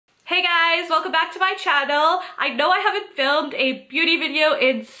Hey guys, welcome back to my channel. I know I haven't filmed a beauty video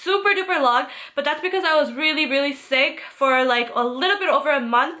in super duper long, but that's because I was really sick for like a little bit over a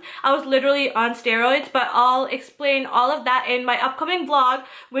month. I was literally on steroids, but I'll explain all of that in my upcoming vlog,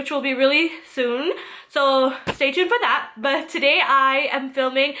 which will be really soon. So stay tuned for that. But today I am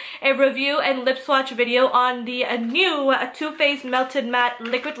filming a review and lip swatch video on the new Too Faced Melted Matte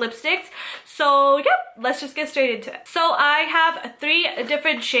Liquid Lipsticks. So yeah, let's just get straight into it. So I have 3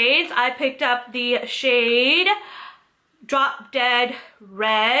 different shades. I picked up the shade Drop Dead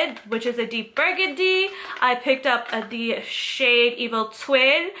Red, which is a deep burgundy. I picked up the shade Evil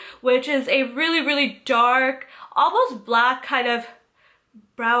Twin, which is a really dark, almost black kind of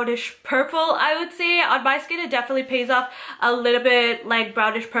brownish purple, I would say. On my skin it definitely pays off a little bit like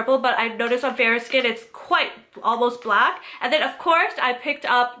brownish purple, but I've noticed on fairer skin it's quite almost black. And then of course I picked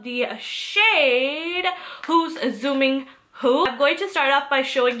up the shade Who's Zooming Who. I'm going to start off by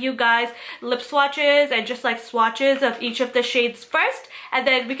showing you guys lip swatches and just like swatches of each of the shades first, and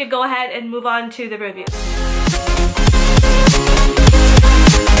then we can go ahead and move on to the review.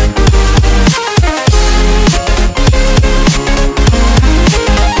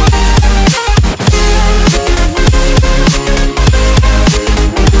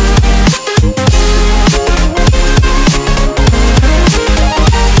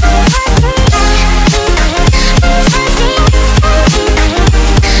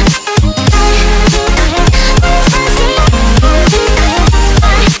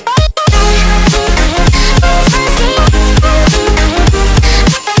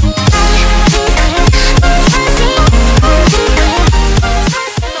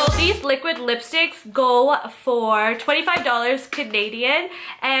 Lipsticks go for $25 Canadian,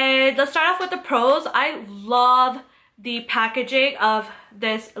 and let's start off with the pros. I love the packaging of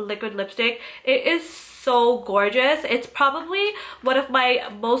this liquid lipstick. It is so gorgeous. It's probably one of my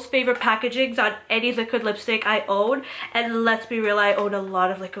most favorite packagings on any liquid lipstick I own, and let's be real, I own a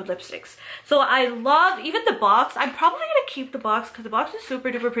lot of liquid lipsticks. So I love even the box. I'm probably gonna keep the box because the box is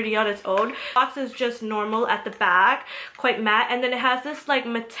super duper pretty on its own. The box is just normal at the back, quite matte, and then it has this like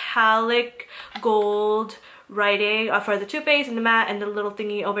metallic gold writing for the Too Faced and the matte and the little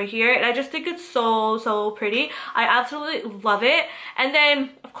thingy over here, and I just think it's so pretty. I absolutely love it. And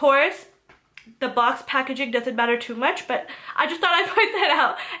then of course the box packaging doesn't matter too much, but I just thought I'd point that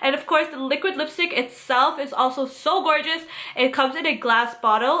out. And of course the liquid lipstick itself is also so gorgeous. It comes in a glass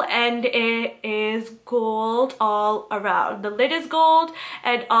bottle and it is gold all around. The lid is gold,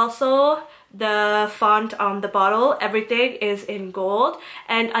 and also the font on the bottle, everything is in gold,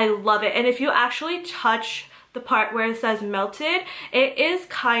 and I love it. And if you actually touch the part where it says melted, it is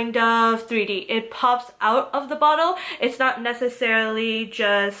kind of 3D. It pops out of the bottle. It's not necessarily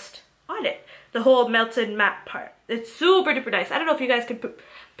just on it, the whole melted matte part. It's super duper nice. I don't know if you guys can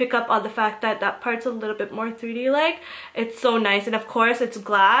pick up on the fact that that part's a little bit more 3D like. It's so nice, and of course it's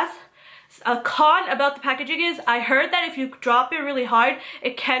glass. A con about the packaging is I heard that if you drop it really hard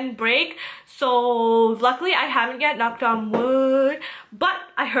it can break. So luckily I haven't yet, knocked on wood, but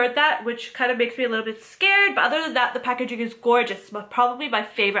I heard that, which kind of makes me a little bit scared. But other than that, the packaging is gorgeous. But probably my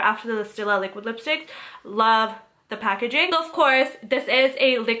favorite after the Stila liquid lipstick. Love the packaging. So of course this is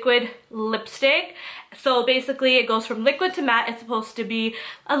a liquid lipstick, so basically it goes from liquid to matte. It's supposed to be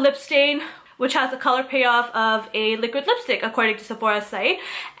a lip stain which has a color payoff of a liquid lipstick according to Sephora's site.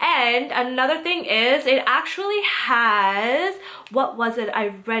 And another thing is it actually has, what was it,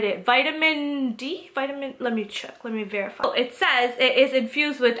 I read it, vitamin D? Let me check, let me verify. So it says it is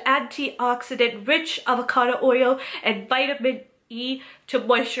infused with antioxidant rich avocado oil and vitamin E to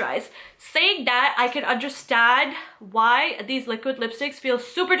moisturize. Saying that, I can understand why these liquid lipsticks feel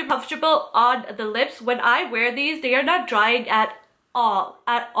super comfortable on the lips. When I wear these, they are not drying at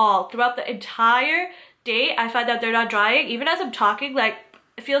all throughout the entire day. I find that they're not drying. Even as I'm talking, like,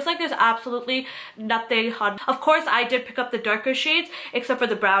 it feels like there's absolutely nothing on. Of course I did pick up the darker shades except for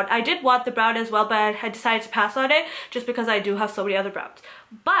the brown. I did want the brown as well, but I decided to pass on it just because I do have so many other browns.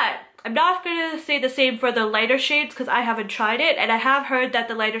 But I'm not going to say the same for the lighter shades because I haven't tried it, and I have heard that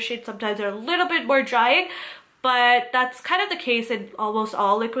the lighter shades sometimes are a little bit more drying, but that's kind of the case in almost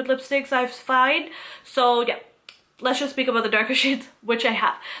all liquid lipsticks I find. So yeah, let's just speak about the darker shades, which I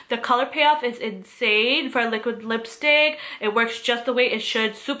have. The color payoff is insane for a liquid lipstick. It works just the way it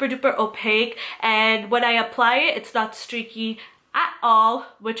should, super duper opaque, and when I apply it, it's not streaky at all,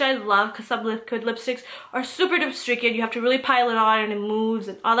 which I love because some liquid lipsticks are super duper streaky and you have to really pile it on and it moves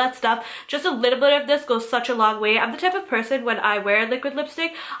and all that stuff. Just a little bit of this goes such a long way. I'm the type of person, when I wear liquid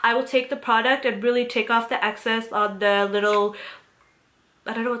lipstick, I will take the product and really take off the excess on the little,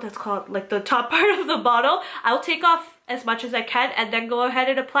 I don't know what that's called, like the top part of the bottle. I'll take off as much as I can and then go ahead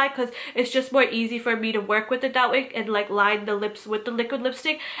and apply, because it's just more easy for me to work with it that way and like line the lips with the liquid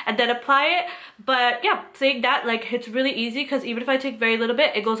lipstick and then apply it. But yeah, saying that, like, it's really easy because even if I take very little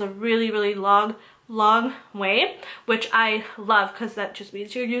bit, it goes a really long way, which I love because that just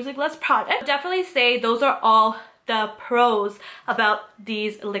means you're using less product. Definitely say those are all the pros about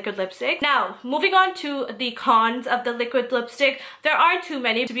these liquid lipsticks. Now, moving on to the cons of the liquid lipstick. There aren't too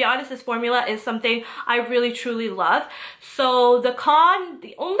many. To be honest, this formula is something I really truly love. So the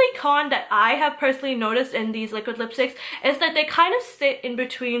only con that I have personally noticed in these liquid lipsticks is that they kind of sit in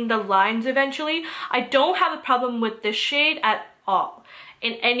between the lines eventually. I don't have a problem with this shade at all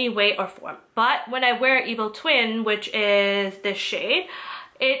in any way or form. But when I wear Evil Twin, which is this shade,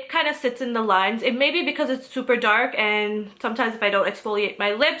 it kind of sits in the lines. It may be because it's super dark and sometimes if I don't exfoliate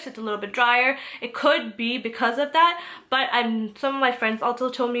my lips, it's a little bit drier. It could be because of that, but some of my friends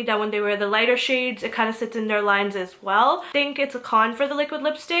also told me that when they wear the lighter shades, it kind of sits in their lines as well. I think it's a con for the liquid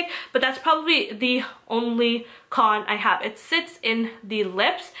lipstick, but that's probably the only con I have. It sits in the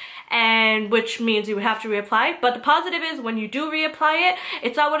lips, and which means you would have to reapply. But the positive is when you do reapply it,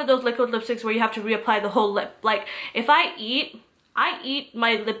 it's not one of those liquid lipsticks where you have to reapply the whole lip. Like if I eat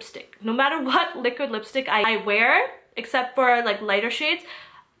my lipstick. No matter what liquid lipstick I wear, except for like lighter shades,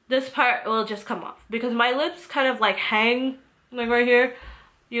 this part will just come off because my lips kind of like hang like right here.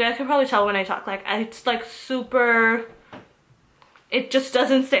 You guys can probably tell when I talk, like it's like super, it just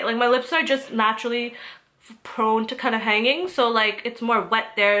doesn't stay. Like my lips are just naturally prone to kind of hanging, so like it's more wet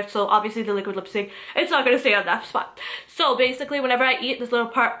there, so obviously the liquid lipstick, it's not going to stay on that spot. So basically whenever I eat, this little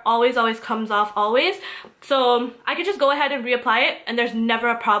part always comes off, always. So I could just go ahead and reapply it and there's never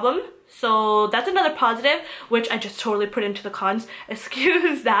a problem. So that's another positive, which I just totally put into the cons,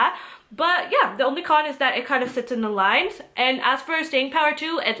 excuse that. But yeah, the only con is that it kind of sits in the lines. And as for staying power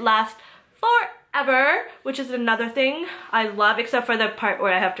too, it lasts forever, which is another thing I love, except for the part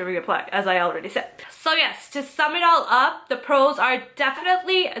where I have to reapply, as I already said. So yes, to sum it all up, the pros are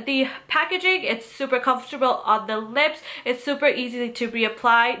definitely the packaging. It's super comfortable on the lips. It's super easy to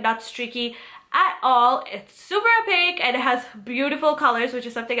reapply, not streaky at all. It's super opaque and it has beautiful colors, which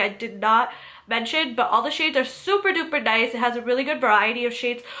is something I did not mention, but all the shades are super duper nice. It has a really good variety of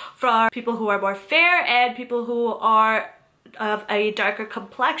shades for people who are more fair and people who are of a darker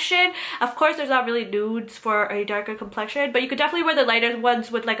complexion. Of course, there's not really nudes for a darker complexion, but you could definitely wear the lighter ones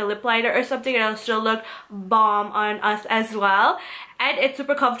with like a lip liner or something and it'll still look bomb on us as well. And it's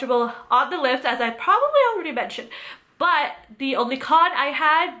super comfortable on the lips, as I probably already mentioned. But the only con I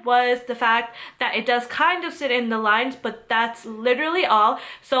had was the fact that it does kind of sit in the lines, but that's literally all.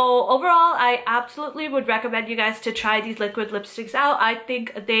 So overall, I absolutely would recommend you guys to try these liquid lipsticks out. I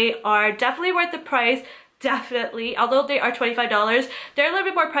think they are definitely worth the price. Definitely, although they are $25, they're a little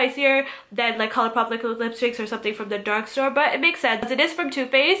bit more pricier than like ColourPop liquid lipsticks or something from the dark store, but it makes sense. It is from Too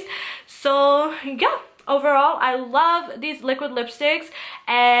Faced. So yeah, overall I love these liquid lipsticks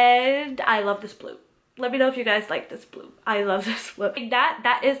and I love this blue. Let me know if you guys like this blue. I love this blue.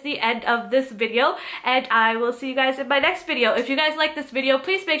 That is the end of this video, and I will see you guys in my next video. If you guys like this video,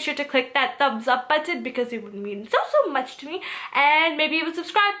 please make sure to click that thumbs up button because it would mean so much to me, and maybe even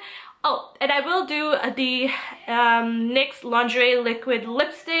subscribe. Oh, and I will do the NYX Lingerie Liquid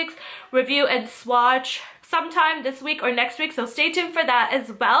Lipsticks review and swatch sometime this week or next week, so stay tuned for that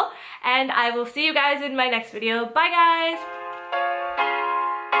as well. And I will see you guys in my next video. Bye guys!